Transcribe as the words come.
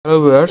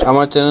Hello viewers,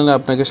 আমার চ্যানেলে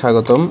আপনাকে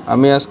স্বাগতম।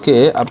 আমি আজকে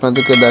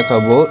আপনাদেরকে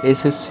দেখাবো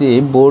এসএসসি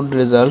বোর্ড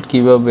রেজাল্ট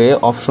কিভাবে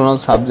অপশনাল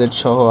সাবজেক্ট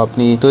সহ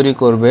আপনি তৈরি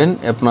করবেন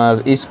আপনার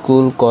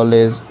স্কুল,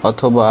 কলেজ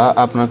অথবা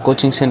আপনার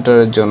কোচিং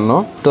সেন্টারের জন্য।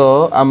 তো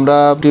আমরা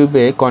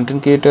ইউটিউবে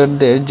কন্টেন্ট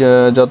ক্রিয়েটরদের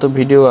যত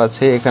ভিডিও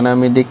আছে এখানে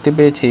আমি দেখতে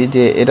পেয়েছি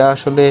যে এরা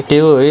আসলে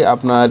কেউই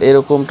আপনার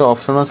এরকমটা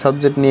অপশনাল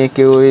সাবজেক্ট নিয়ে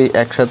কেউই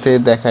একসাথে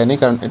দেখায়নি,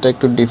 কারণ এটা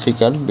একটু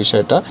ডিফিকাল্ট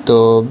বিষয়টা। তো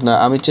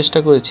আমি চেষ্টা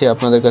করেছি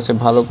আপনাদের কাছে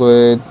ভালো করে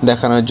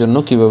দেখানোর জন্য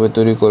কিভাবে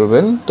তৈরি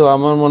করবেন। তো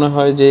আমার মনে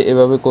হয় যে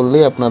এভাবে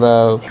করলেই আপনারা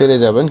পেরে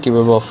যাবেন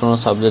কিভাবে অপশনাল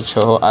সাবজেক্ট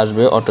সহ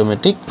আসবে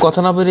অটোমেটিক। কথা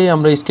না বেরিয়ে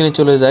আমরা স্ক্রিনে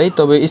চলে যাই।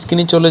 তবে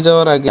স্ক্রিনে চলে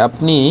যাওয়ার আগে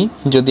আপনি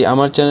যদি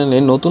আমার চ্যানেলে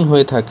নতুন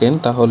হয়ে থাকেন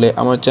তাহলে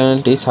আমার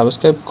চ্যানেলটি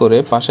সাবস্ক্রাইব করে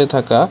পাশে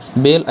থাকা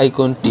বেল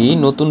আইকনটি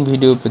নতুন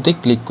ভিডিও পেতে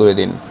ক্লিক করে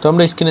দিন। তো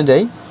আমরা স্ক্রিনে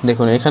যাই।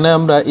 দেখুন এখানে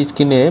আমরা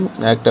স্ক্রিনে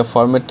একটা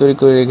ফরম্যাট তৈরি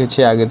করে রেখেছি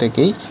আগে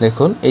থেকেই।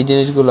 দেখুন এই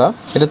জিনিসগুলা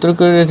এটা তৈরি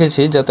করে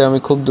রেখেছি যাতে আমি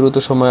খুব দ্রুত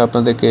সময়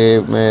আপনাদেরকে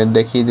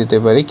দেখিয়ে দিতে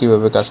পারি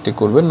কিভাবে কাজটি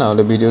করবেন, না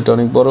হলে ভিডিওটা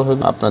অনেক বড়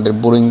হবে, আপনাদের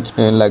বোরিং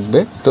লাগবে।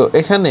 তো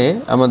এখানে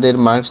আমাদের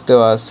মার্কস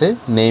দেওয়া আছে,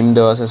 নেম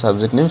দেওয়া আছে,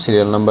 সাবজেক্ট নেম,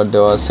 সিরিয়াল নাম্বার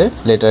দেওয়া আছে,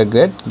 letter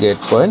grade, grade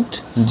point,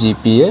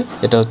 GPA,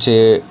 এটা হচ্ছে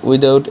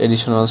উইদাউট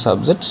এডিশনাল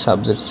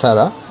সাবজেক্ট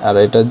ছাড়া, আর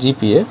এটা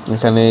জিপিএ।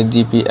 এখানে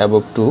জিপি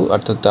অ্যাবভ 2,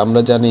 অর্থাৎ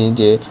আমরা জানি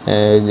যে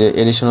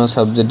এডিশনাল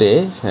সাবজেক্টে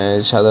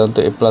সাধারণত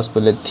এ প্লাস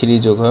পেলে 3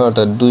 যোগ হয়,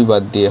 অর্থাৎ 2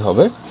 বাদ দিয়ে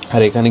হবে।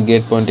 আর এখানে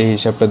গ্রেড পয়েন্টের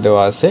হিসাবটা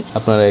দেওয়া আছে,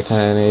 আপনারা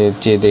এখানে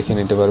চেয়ে দেখে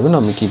নিতে পারবেন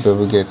আমি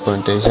কিভাবে গ্রেড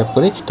পয়েন্টের হিসাব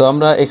করি। তো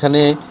আমরা এখানে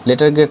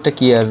লেটার গ্রেডটা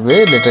কি আসবে,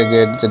 লেটার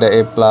গ্রেড যেটা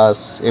এ প্লাস,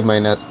 এ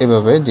মাইনাস,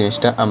 এভাবে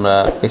জিনিসটা আমরা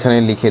এখানে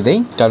লিখে দেই।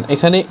 কারণ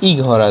এখানে ই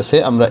ঘর আছে,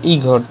 আমরা ই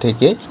ঘর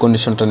থেকে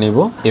কন্ডিশনটা নিব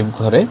এফ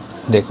ঘরে।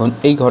 দেখুন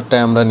এই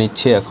ঘরটায় আমরা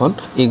নিচ্ছি, এখন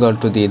ইকুয়াল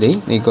টু দিয়ে দেই,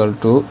 ইকুয়াল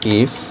টু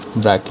ইফ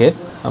ব্র্যাকেট,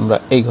 আমরা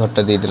এই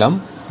ঘরটা দিয়ে দিলাম।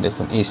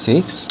 দেখুন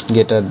E6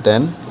 গ্রেটার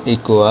দেন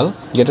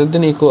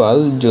ইকুয়াল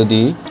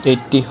যদি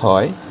 80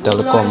 হয়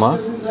তাহলে কমা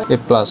এ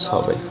প্লাস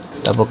হবে,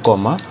 তারপর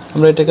কমা।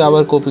 আমরা এটাকে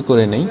আবার কপি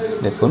করে নেই।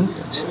 দেখুন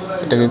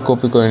এটাকে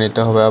কপি করে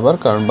নিতে হবে আবার,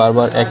 কারণ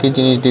বারবার একই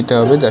জিনিস দিতে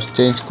হবে, জাস্ট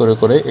চেঞ্জ করে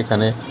করে।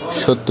 এখানে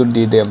 70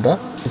 দিয়ে দিই আমরা,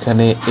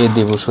 এখানে এ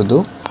দেব শুধু,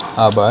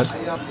 আবার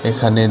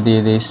এখানে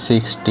দিয়ে দিই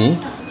 60।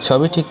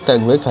 সবই ঠিক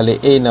থাকবে, খালি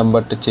এই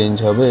নাম্বারটা চেঞ্জ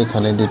হবে।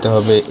 এখানে দিতে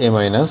হবে এ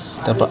মাইনাস,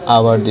 তারপর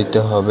আবার দিতে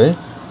হবে,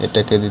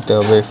 এটাকে দিতে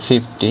হবে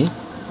 50,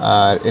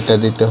 আর এটা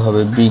দিতে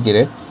হবে বি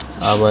গ্রেড,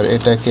 আবার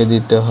এটাকে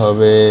দিতে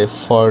হবে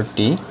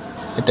 40,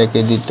 এটাকে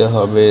দিতে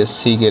হবে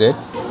সি গ্রেড,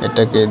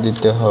 এটাকে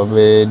দিতে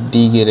হবে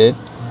ডি গ্রেড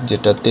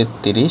যেটা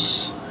 33,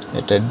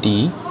 এটা ডি,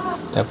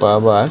 তারপর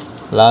আবার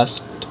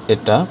লাস্ট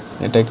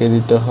এটাকে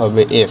দিতে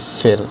হবে এফ,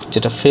 ফেল,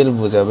 যেটা ফেল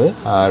বোঝাবে।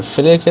 আর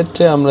ফেলের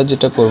ক্ষেত্রে আমরা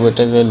যেটা করবো,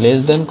 এটাকে লেস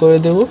দেন করে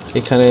দেব,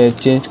 এখানে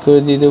চেঞ্জ করে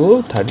দিয়ে দেবো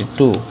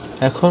 32।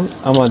 এখন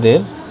আমাদের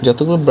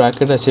যতগুলো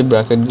ব্র্যাকেট আছে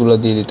ব্র্যাকেটগুলো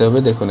দিয়ে দিতে হবে।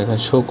 দেখুন এখানে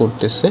শো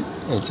করতেছে,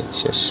 এই যে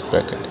শেষ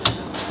ব্র্যাকেট,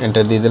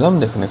 এন্টার দিয়ে দিলাম।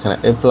 দেখুন এখানে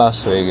এ প্লাস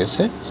হয়ে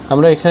গেছে।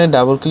 আমরা এখানে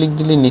ডাবল ক্লিক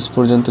দিলে নিচ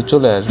পর্যন্ত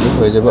চলে আসবে,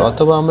 হয়ে যাবে,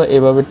 অথবা আমরা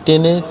এভাবে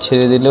টেনে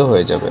ছেড়ে দিলেও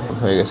হয়ে যাবে,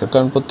 হয়ে গেছে।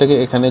 কারণ প্রত্যেকে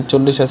এখানে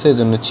 40 আছে,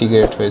 এজন্য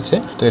সিগারেট হয়েছে।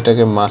 তো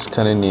এটাকে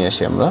মাঝখানে নিয়ে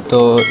আসি আমরা। তো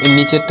এই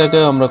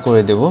নিচেরটাকেও আমরা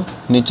করে দেব।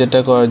 নিচেরটা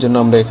করার জন্য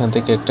আমরা এখান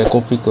থেকে একটা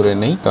কপি করে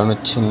নেই, কারণ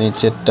হচ্ছে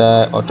নিচেরটা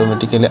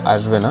অটোমেটিক্যালি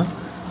আসবে না।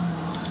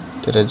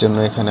 তো এটার জন্য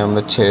এখানে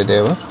আমরা ছেড়ে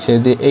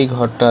দিয়ে এই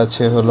ঘরটা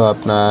আছে হলো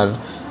আপনার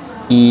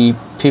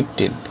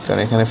E15, কারণ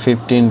এখানে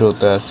 15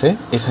 রোতে আছে,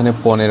 এখানে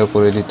 15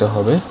 করে দিতে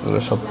হবে।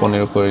 এগুলো সব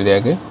 15 করে দিয়ে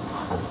আগে,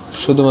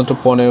 শুধুমাত্র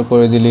 15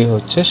 করে দিলেই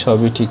হচ্ছে,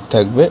 সবই ঠিক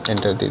থাকবে।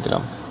 এন্টার দিয়ে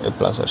দিলাম, এ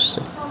প্লাস আসছে।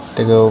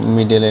 এটাকেও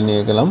মিডলে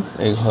নিয়ে গেলাম,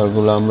 এই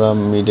ঘরগুলো আমরা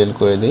মিডল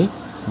করে দিই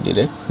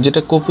ডিরেক্ট।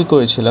 যেটা কপি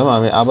করেছিলাম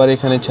আমি আবার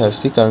এখানে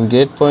ছাড়ছি, কারণ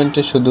গ্রেড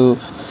পয়েন্টে শুধু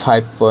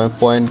 5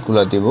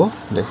 পয়েন্টগুলো দিব।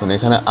 দেখুন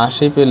এখানে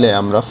 80 পেলে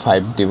আমরা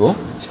 5 দিব,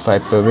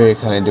 5 পাবে,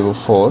 এখানে দেব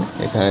 4,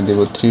 এখানে দেব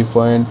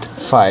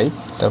 3.5,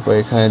 তারপর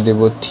এখানে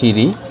দেব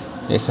 3,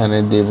 এখানে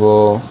দেব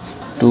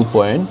 2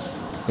 পয়েন্ট,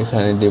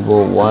 এখানে দেব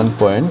 1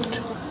 পয়েন্ট,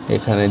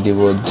 এখানে দেব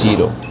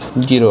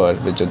 0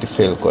 আসবে যদি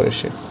ফেল করে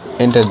সে।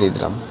 এন্টার দিয়ে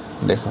দিলাম।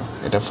 দেখো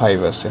এটা 5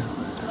 আছে,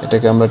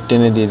 এটাকে আমরা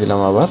টেনে দিয়ে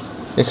দিলাম আবার।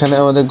 এখানে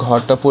আমাদের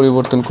ঘরটা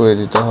পরিবর্তন করে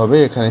দিতে হবে,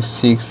 এখানে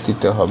 6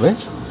 দিতে হবে।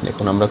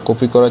 দেখুন আমরা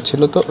কপি করা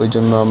ছিল, তো ওই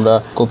জন্য আমরা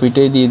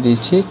কপিটাই দিয়ে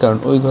দিয়েছি, কারণ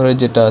ওই ঘরে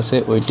যেটা আছে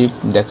ওইটি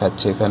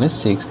দেখাচ্ছে, এখানে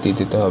 6 দিয়ে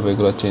দিতে হবে।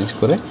 এগুলো চেঞ্জ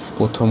করে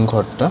প্রথম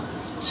ঘরটা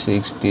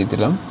 6 দিয়ে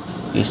দিলাম,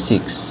 এই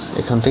 6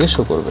 এখান থেকে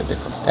শো করবে।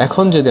 দেখুন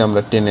এখন যদি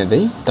আমরা টেনে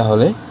দেই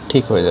তাহলে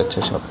ঠিক হয়ে যাচ্ছে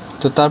সব।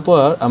 তো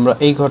তারপর আমরা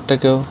এই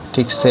ঘরটাকেও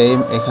ঠিক সেম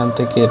এখান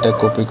থেকে এটা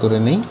কপি করে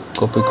নিই,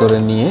 কপি করে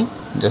নিয়ে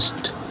জাস্ট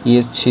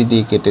ESC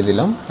দিয়ে কেটে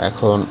দিলাম।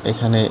 এখন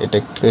এখানে এটা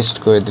পেস্ট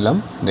করে দিলাম।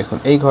 দেখুন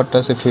এই ঘরটা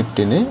আছে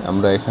 15-এ,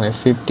 আমরা এখানে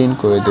 15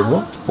 করে দেব,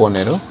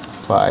 15,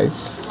 5,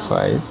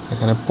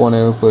 এখানে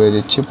 15 করে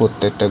দিচ্ছি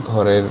প্রত্যেকটা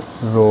ঘরের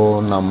রো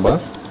নাম্বার।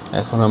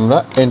 এখন আমরা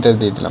এন্টার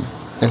দিয়ে দিলাম।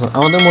 দেখুন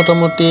আমাদের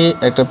মোটামুটি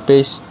একটা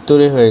পেজ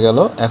তৈরি হয়ে গেল।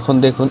 এখন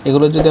দেখুন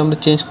এগুলো যদি আমরা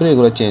চেঞ্জ করি,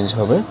 এগুলো চেঞ্জ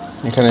হবে।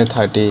 এখানে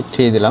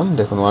 33 দিলাম,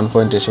 দেখুন 1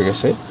 পয়েন্ট এসে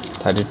গেছে।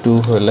 32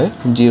 হলে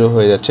 0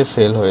 হয়ে যাচ্ছে,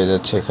 ফেল হয়ে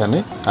যাচ্ছে এখানে।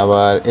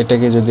 আবার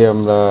এটাকে যদি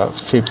আমরা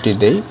 50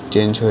 দেই,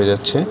 চেঞ্জ হয়ে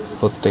যাচ্ছে।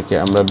 প্রত্যেকে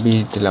আমরা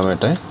 20 দিলাম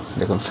এটায়,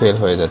 দেখুন ফেল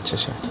হয়ে যাচ্ছে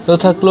সে। তো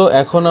থাকলো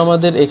এখন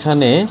আমাদের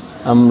এখানে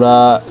আমরা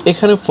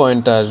এখানে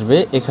পয়েন্টটা আসবে,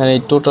 এখানে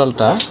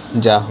টোটালটা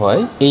যা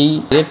হয় এই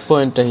রেড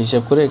পয়েন্টটা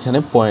হিসাব করে এখানে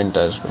পয়েন্ট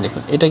আসবে।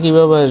 দেখুন এটা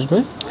কিভাবে আসবে,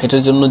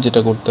 এটার জন্য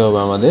যেটা করতে হবে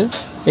আমাদের,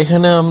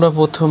 এখানে আমরা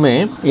প্রথমে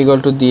ইকুয়াল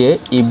টু দিয়ে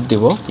ইফ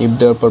দিব, ইফ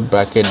দেওয়ার পর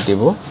ব্র্যাকেট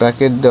দিব,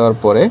 ব্র্যাকেট দেওয়ার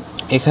পরে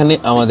এখানে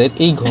আমাদের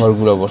এই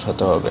ঘরগুলো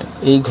বসাতে হবে।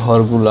 এই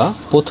ঘরগুলা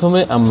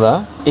প্রথমে আমরা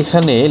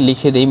এখানে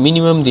লিখে দেই,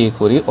 মিনিমাম দিয়ে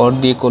করি, অর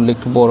দিয়ে করলে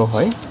একটু বড়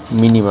হয়।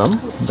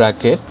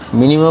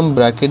 মিনিমাম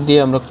ব্র্যাকেট দিয়ে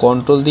আমরা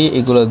কন্ট্রোল দিয়ে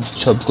এগুলো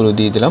সবগুলো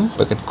দিয়ে দিলাম,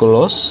 ব্র্যাকেট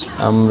ক্লোজ।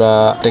 আমরা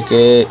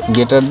এটাকে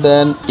গ্রেটার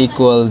দ্যান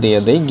ইকুয়াল দিয়ে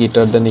দেই,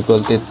 গ্রেটার দ্যান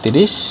ইকুয়াল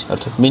 33,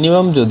 অর্থাৎ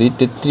মিনিমাম যদি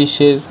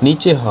 33-এর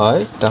নিচে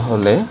হয়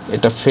তাহলে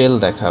এটা ফেল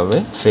দেখাবে,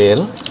 ফেল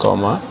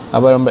কমা,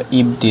 আবার আমরা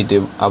ইফ দিয়ে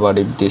দেব, আবার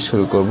ইফ দিয়ে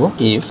শুরু করব,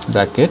 ইফ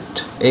ব্র্যাকেট।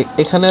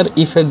 এখানে আর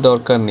ইফের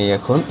দরকার নেই,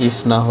 এখন ইফ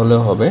না হলে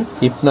হবে,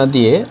 ইফ না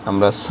দিয়ে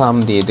আমরা সাম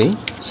দিয়ে দেই,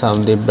 সাম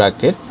দিয়ে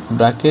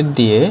ব্র্যাকেট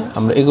দিয়ে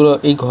আমরা এগুলো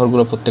এই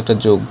ঘরগুলো প্রত্যেকটা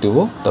যোগ দেব,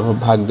 তারপর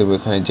ভাগ দেব।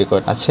 এখানে যে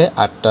কয়টা আছে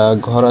 8টা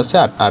ঘর আছে,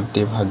 8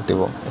 দিয়ে ভাগ দেব,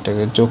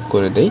 এটাকে যোগ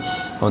করে দেই।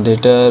 আমাদের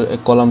এটার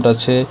কলামটা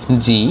আছে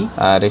জি,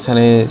 আর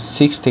এখানে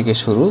 6 থেকে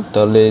শুরু,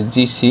 তাহলে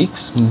G6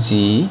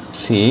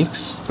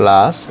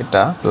 প্লাস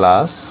এটা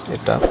প্লাস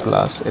এটা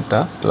প্লাস এটা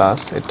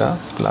প্লাস এটা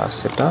প্লাস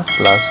এটা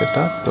প্লাস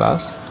এটা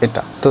প্লাস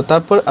এটা। তো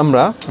তারপর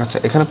আমরা আচ্ছা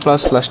এখানে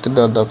প্লাস লাস্টে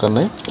দেওয়ার দরকার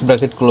নাই,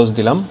 ব্র্যাকেট ক্লোজ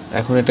দিলাম।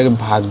 এখন এটাকে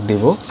ভাগ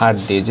দেব 8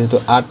 দিয়ে, যেহেতু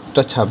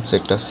 8টা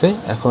সাবজেক্ট আছে।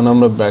 এখন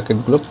আমরা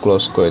ব্র্যাকেটগুলো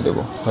ক্লোজ করে দেব,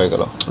 হয়ে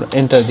গেল।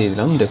 এন্টার দিয়ে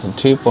দিলাম, দেখুন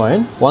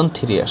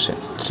 3.13 আসে,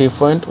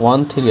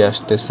 3.13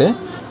 আসতেছে।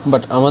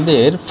 বাট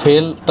আমাদের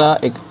ফেলটা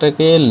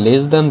একটাকে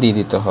লেস দ্যান দিয়ে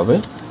দিতে হবে,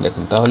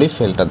 দেখুন তাহলেই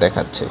ফেলটা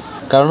দেখাচ্ছে।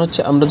 কারণ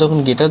হচ্ছে আমরা যখন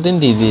গ্রেটার দ্যান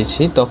দিয়ে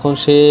দিয়েছি তখন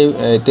সে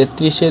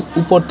 33-এর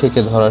উপর থেকে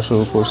ধরা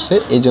শুরু করছে,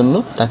 এই জন্য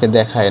তাকে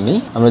দেখায়নি।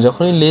 আমরা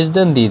যখনই লেস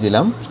দ্যান দিয়ে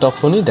দিলাম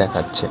তখনই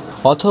দেখাচ্ছে।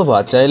 অথবা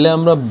চাইলে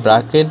আমরা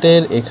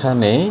ব্র্যাকেটের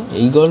এখানে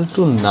ইকুয়াল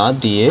টু না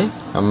দিয়ে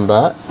আমরা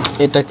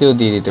এটাকেও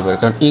দিয়ে দিতে পারি,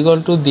 কারণ ইকুয়াল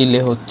টু দিলে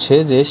হচ্ছে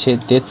যে সে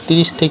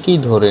 33 থেকেই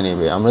ধরে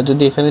নেবে। আমরা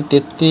যদি এখানে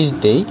 33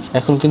 দেই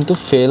এখন কিন্তু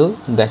ফেল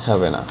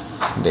দেখাবে না।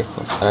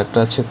 দেখুন আরেকটা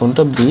আছে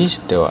কোনটা, 20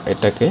 দেওয়া,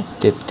 এটাকে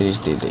 33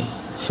 দিয়ে দেই,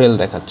 ফেল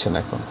দেখাচ্ছে না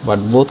এখন। বাট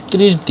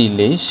 32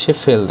 দিলেই সে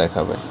ফেল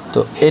দেখাবে। তো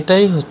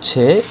এটাই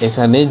হচ্ছে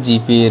এখানে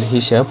জিপি এর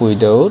হিসাব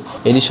উইদাউট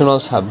এডিশনাল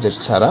সাবজেক্ট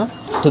ছাড়া।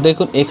 তো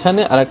দেখুন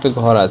এখানে আরেকটা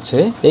ঘর আছে,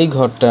 এই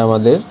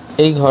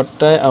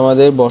ঘরটায়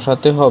আমাদের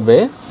বসাতে হবে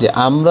যে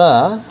আমরা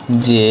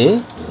যে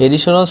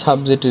এডিশনাল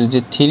সাবজেক্টের যে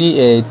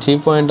 3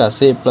 পয়েন্ট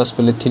আছে, এ প্লাস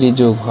পেলে 3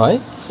 যোগ হয়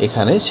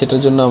এখানে,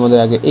 সেটার জন্য আমাদের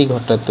আগে এই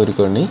ঘরটা তৈরি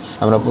করে নিই।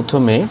 আমরা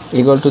প্রথমে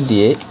ইকুয়াল টু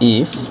দিয়ে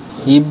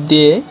ইফ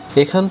দিয়ে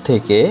এখান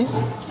থেকে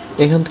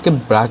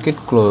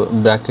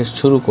ব্র্যাকেট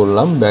শুরু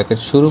করলাম, ব্র্যাকেট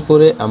শুরু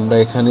করে আমরা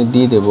এখানে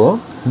দিয়ে দেব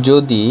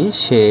যদি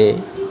সে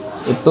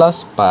এ প্লাস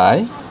পায়।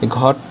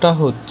 ঘরটা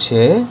হচ্ছে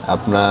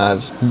আপনার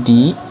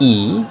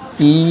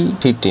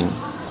E15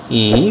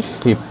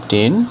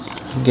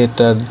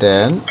 গ্রেটার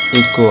দেন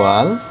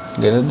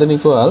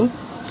ইকুয়াল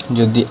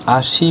যদি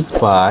 80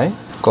 পায়,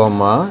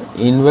 কমা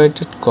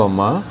ইনভার্টেড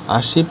কমা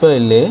 80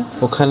 পাইলে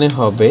ওখানে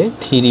হবে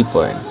 3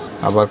 পয়েন্ট,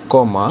 আবার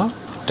কমা,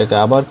 এটাকে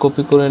আবার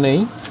কপি করে নেই,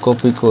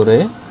 কপি করে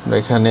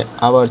এখানে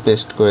আবার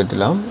পেস্ট করে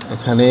দিলাম।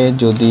 এখানে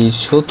যদি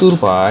 70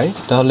 পায়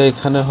তাহলে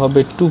এখানে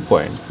হবে 2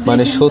 পয়েন্ট,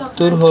 মানে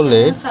 70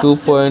 হলে 2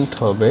 পয়েন্ট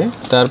হবে।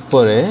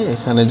 তারপরে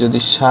এখানে যদি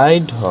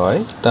 60 হয়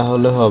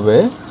তাহলে হবে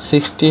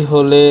 60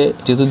 হলে,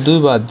 যেহেতু 2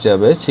 বাদ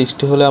যাবে,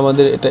 60 হলে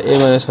আমাদের এটা a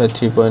মাইনাস হয়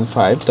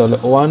 3.5, তাহলে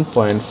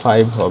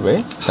 1.5 হবে।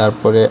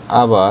 তারপরে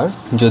আবার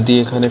যদি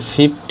এখানে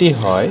 50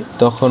 হয়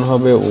তখন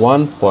হবে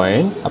 1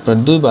 পয়েন্ট, আপনার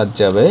 2 বাদ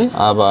যাবে।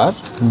 আবার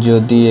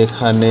যদি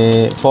এখানে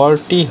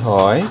 40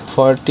 হয়,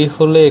 40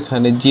 হলে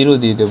এখানে 0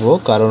 দিয়ে দেব,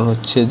 কারণ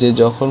হচ্ছে যে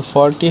যখন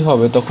 40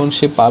 হবে তখন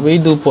সে পাবেই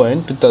 2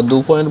 পয়েন্ট, তা 2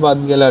 পয়েন্ট বাদ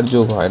গেলে আর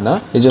যোগ হয় না,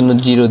 এজন্য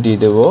 0 দিয়ে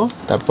দেব।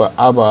 তারপর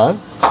আবার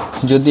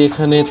যদি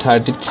এখানে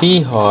 33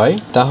 হয়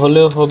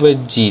তাহলেও হবে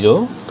 0,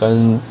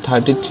 কারণ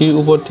 33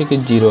 উপর থেকে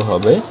 0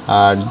 হবে।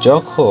 আর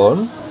যখন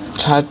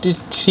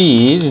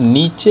 33-র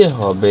নিচে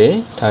হবে,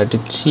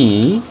 33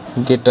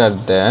 গ্রেটার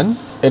দেন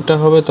এটা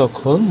হবে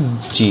তখন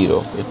 0,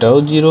 এটাও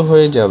 0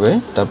 হয়ে যাবে।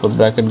 তারপর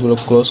ব্র্যাকেটগুলো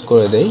ক্লোজ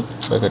করে দেই,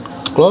 ব্র্যাকেট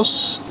ক্লোজ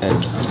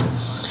এন্ড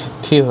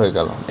 3 হয়ে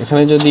গেল।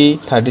 এখানে যদি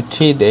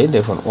 33 দেই,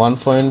 দেখুন 1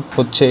 পয়েন্ট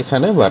হচ্ছে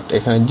এখানে, বাট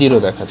এখানে 0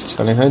 দেখাচ্ছে,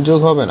 কারণ এখানে যোগ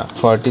হবে না।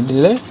 40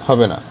 দিলে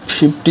হবে না,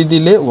 50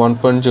 দিলে 1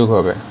 পয়েন্ট যোগ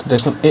হবে। তো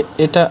দেখুন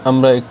এটা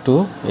আমরা একটু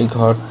এই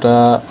ঘরটা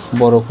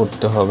বড়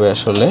করতে হবে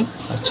আসলে।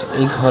 আচ্ছা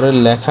এই ঘরের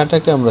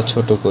লেখাটাকে আমরা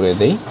ছোট করে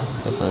দেই,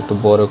 এখন একটু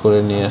বড় করে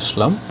নিয়ে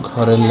আসলাম।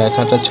 ঘরের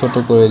লেখাটা ছোট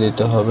করে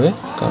দিতে হবে,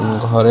 কারণ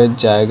ঘরের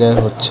জায়গায়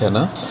হচ্ছে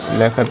না,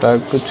 লেখাটা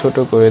একটু ছোট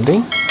করে দিই।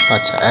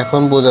 আচ্ছা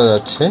এখন বোঝা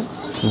যাচ্ছে,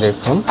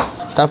 দেখুন।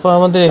 তারপর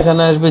আমাদের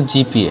এখানে আসবে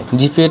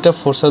জিপিএটা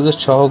 4 সাবজেক্ট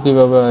সহ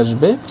কিভাবে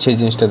আসবে সেই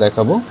জিনিসটা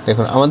দেখাবো।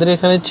 দেখুন আমাদের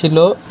এখানে ছিল,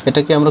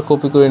 এটাকে আমরা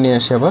কপি করে নিয়ে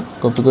আসি, আবার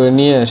কপি করে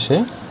নিয়ে আসে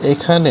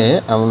এখানে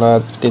আমরা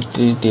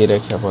 33 দিয়ে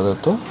রাখি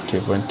আপাতত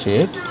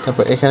 3.38।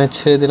 তারপর এখানে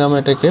ছেড়ে দিলাম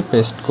এটাকে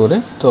পেস্ট করে।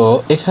 তো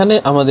এখানে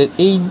আমাদের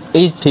এই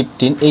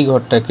 15 এই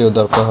ঘরটাকেও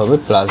দরকার হবে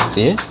প্লাস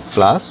দিয়ে,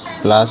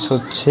 প্লাস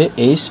হচ্ছে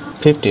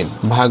 15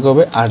 ভাগ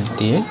হবে 8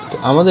 দিয়ে। তো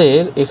আমাদের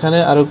এখানে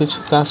আরো কিছু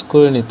কাজ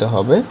করে নিতে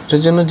হবে।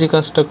 সেজন্য যে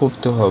কাজটা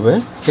করতে হবে,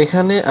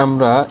 এখানে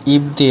আমরা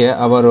ইফ দিয়ে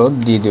আবারও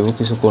দিয়ে দেব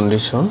কিছু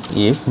কন্ডিশন।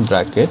 ইফ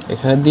ব্র্যাকেট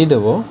এখানে দিয়ে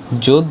দেব,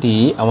 যদি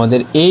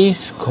আমাদের এই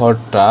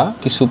ঘরটা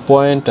কিছু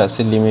পয়েন্ট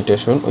আছে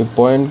লিমিটেশন, ওই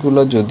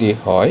পয়েন্টগুলো যদি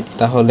হয়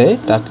তাহলে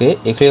তাকে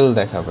ফেল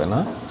দেখাবে না,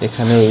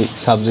 এখানে ওই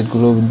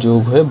সাবজেক্টগুলো যোগ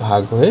হয়ে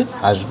ভাগ হয়ে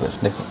আসবে।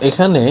 দেখো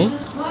এখানে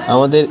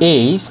আমাদের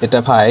এটা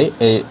 5,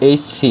 এই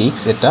 6,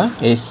 এটা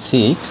এই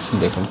 6,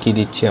 দেখুন কি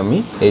দিচ্ছি আমি,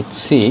 এই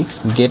 6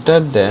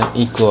 গ্রেটার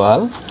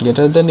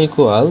দেন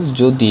ইকুয়াল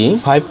যদি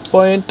 5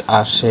 পয়েন্ট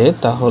আসে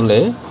তাহলে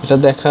এটা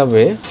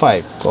দেখাবে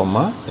 5,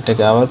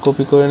 এটাকে আবার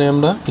কপি করে নিয়ে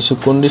আমরা কিছু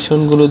কন্ডিশন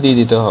গুলো দিয়ে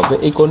দিতে হবে।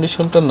 এই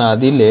কন্ডিশনটা না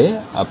দিলে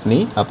আপনি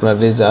আপনার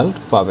রেজাল্ট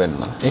পাবেন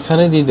না।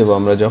 এখানে দিয়ে দেবো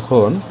আমরা,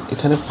 যখন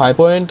এখানে 5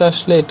 পয়েন্ট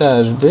আসলে এটা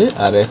আসবে,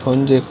 আর এখন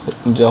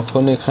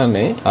যখন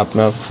এখানে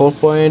আপনার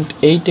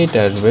 4.88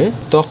 আসবে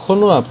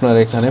তখনও আপনার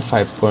এখানে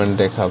 5 পয়েন্ট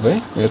দেখাবে,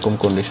 এরকম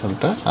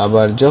কন্ডিশনটা।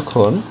 আবার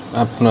যখন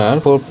আপনার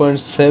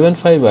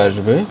 4.75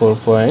 আসবে,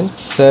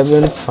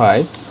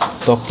 4.75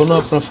 তখনও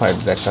আপনার 5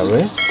 দেখাবে।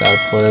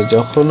 তারপরে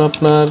যখন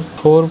আপনার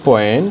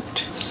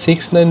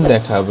 4.69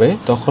 দেখাবে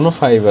তখনও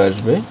 5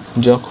 আসবে।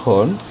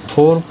 যখন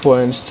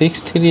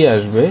 4.63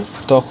 আসবে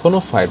তখনও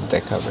 5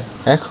 দেখাবে।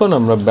 এখন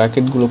আমরা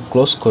ব্র্যাকেটগুলো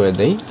ক্লোজ করে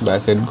দেই।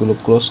 ব্র্যাকেটগুলো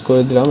ক্লোজ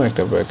করে দিলাম,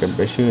 একটা ব্র্যাকেট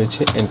বেশি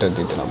হয়েছে, এন্টার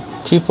দিয়ে দিলাম।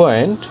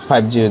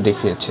 3.50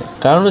 দেখিয়েছে,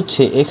 কারণ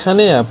হচ্ছে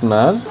এখানে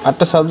আপনার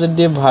 8টা সাবজেক্ট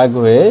দিয়ে ভাগ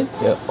হয়ে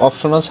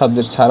অপশনাল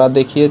সাবজেক্ট ছাড়া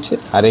দেখিয়েছে,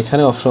 আর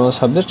এখানে অপশনাল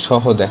সাবজেক্ট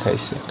সহ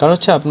দেখাইছে। কারণ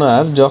হচ্ছে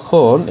আপনার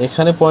যখন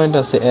এখানে পয়েন্ট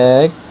আছে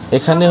 1,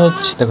 এখানে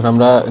হচ্ছে দেখুন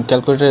আমরা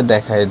ক্যালকুলেটরে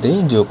দেখাই দিই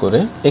যোগ করে।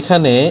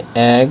 এখানে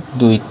 1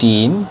 2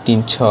 3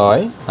 3 6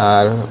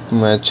 আর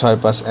 6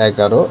 5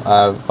 11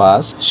 আর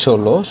 5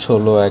 16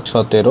 16 1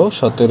 17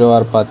 17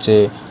 আর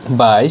 5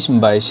 22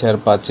 22 আর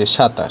 5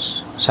 27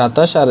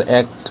 27 আর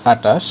 1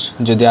 28।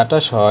 যদি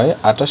 28 হয়,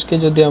 28কে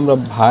যদি আমরা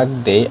ভাগ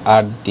দেই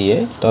 8 দিয়ে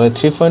তাহলে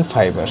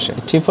 3.5 আসে।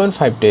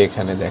 3.5টা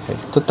এখানে দেখাই।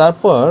 তো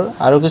তারপর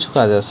আরো কিছু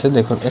কাজ আছে।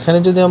 দেখুন এখানে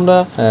যদি আমরা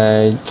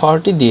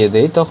 40 দিয়ে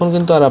দেই তখন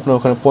কিন্তু আর আপনার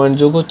ওখানে পয়েন্ট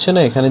যোগ হচ্ছে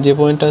না, এখানে যে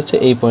পয়েন্ট আছে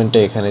এই পয়েন্টটা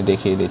এখানে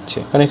দেখিয়ে দিচ্ছে,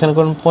 কারণ এখানে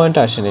কোনো পয়েন্ট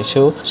আসেনি,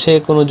 সে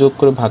কোনো যোগ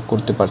করে ভাগ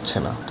করতে পারছে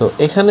না। তো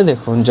এখানে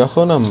দেখুন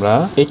যখন আমরা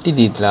 80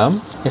 দিয়ে দিলাম,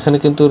 এখানে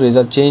কিন্তু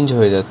রেজাল্ট চেঞ্জ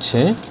হয়ে যাচ্ছে।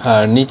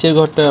 আর নিচের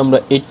ঘরটা আমরা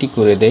 80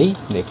 করে দেই,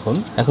 দেখুন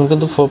এখন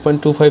কিন্তু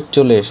 4.25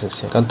 চলে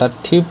এসেছে, কারণ তার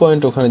 3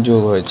 পয়েন্ট ওখানে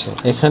যোগ হয়েছে।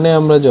 এখানে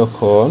আমরা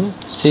যখন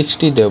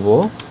 60 দেব,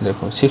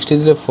 দেখুন 60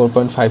 দিলে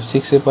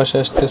 4.56 এর পাশে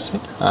আসতেছে।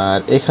 আর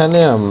এখানে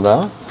আমরা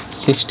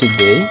 60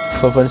 দেই,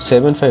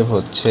 4.75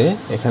 হচ্ছে,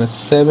 এখানে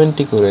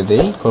 70 করে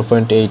দেই,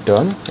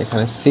 4.81,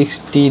 এখানে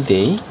 60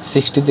 দেই,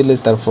 60 দিলে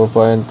তার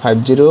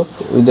 4.50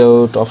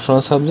 উইদাউট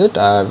অপশনাল সাবজেক্ট,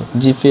 আর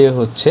জিপিএ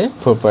হচ্ছে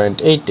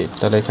 4.88।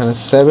 তাহলে এখানে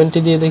 70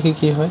 দিয়ে দেখি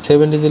কি হয়।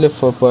 70 দিলে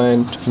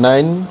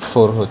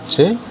 4.94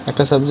 হচ্ছে,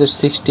 একটা সাবজেক্ট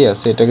 60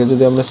 আছে, এটাকে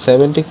যদি আমরা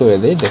 70 করে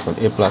দেই, দেখুন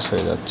এ প্লাস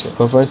হয়ে যাচ্ছে।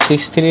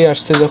 4.63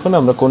 আসছে, যখন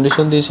আমরা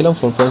কন্ডিশন দিয়েছিলাম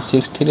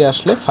 4.63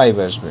 আসলে 5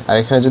 আসবে, আর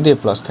এখানে যদি এ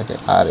প্লাস থাকে।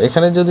 আর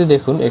এখানে যদি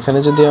দেখুন, এখানে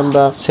যদি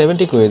আমরা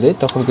 70 করে দেই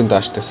তখন কিন্তু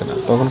আসতেছে না,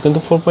 তখন কিন্তু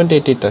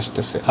 4.88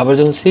 আসতেছে। আবার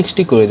যখন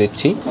 60 করে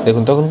দিচ্ছি,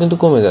 দেখুন তখন কিন্তু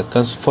কমে যাচ্ছে,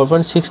 কারণ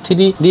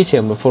 4.63 দিয়েছি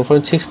আমরা।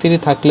 4.63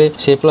 থাকলে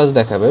সে প্লাস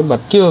দেখাবে,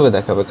 বাট কিভাবে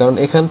দেখাবে, কারণ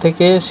এখান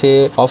থেকে সে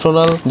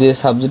অপশনাল যে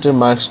সাবজেক্টের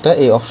মার্কসটা,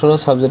 এই অপশনাল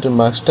সাবজেক্টের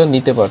মার্কসটা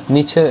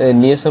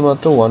নিয়েছে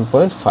মাত্র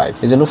 1.5,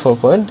 এজন্য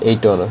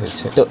 4.81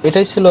 হয়েছে। তো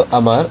এটাই ছিল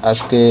আমার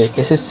আজকে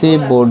এসএসসি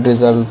বোর্ড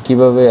রেজাল্ট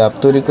কিভাবে আপ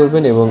তৈরি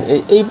করবেন, এবং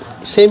এই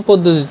সেম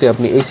পদ্ধতিতে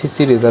আপনি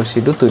এসএসসি রেজাল্ট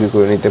শিটও তৈরি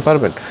করে নিতে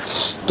পারবেন।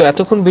 তো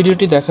এতক্ষণ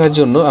ভিডিওটি দেখার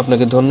জন্য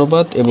আপনাকে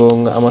ধন্যবাদ, এবং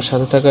আমার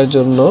সাথে থাকার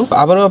জন্য।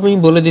 আবারও আমি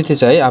বলে দিতে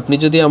চাই, আপনি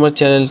যদি আমার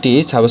চ্যানেলটি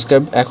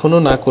সাবস্ক্রাইব এখনো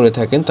না করে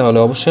থাকেন তাহলে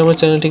অবশ্যই আমার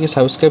চ্যানেলটিকে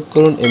সাবস্ক্রাইব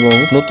করুন, এবং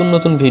নতুন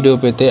নতুন ভিডিও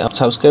পেতে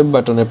সাবস্ক্রাইব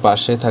বাটনের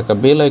পাশে থাকা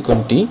বেল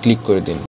আইকনটি ক্লিক করে দিন।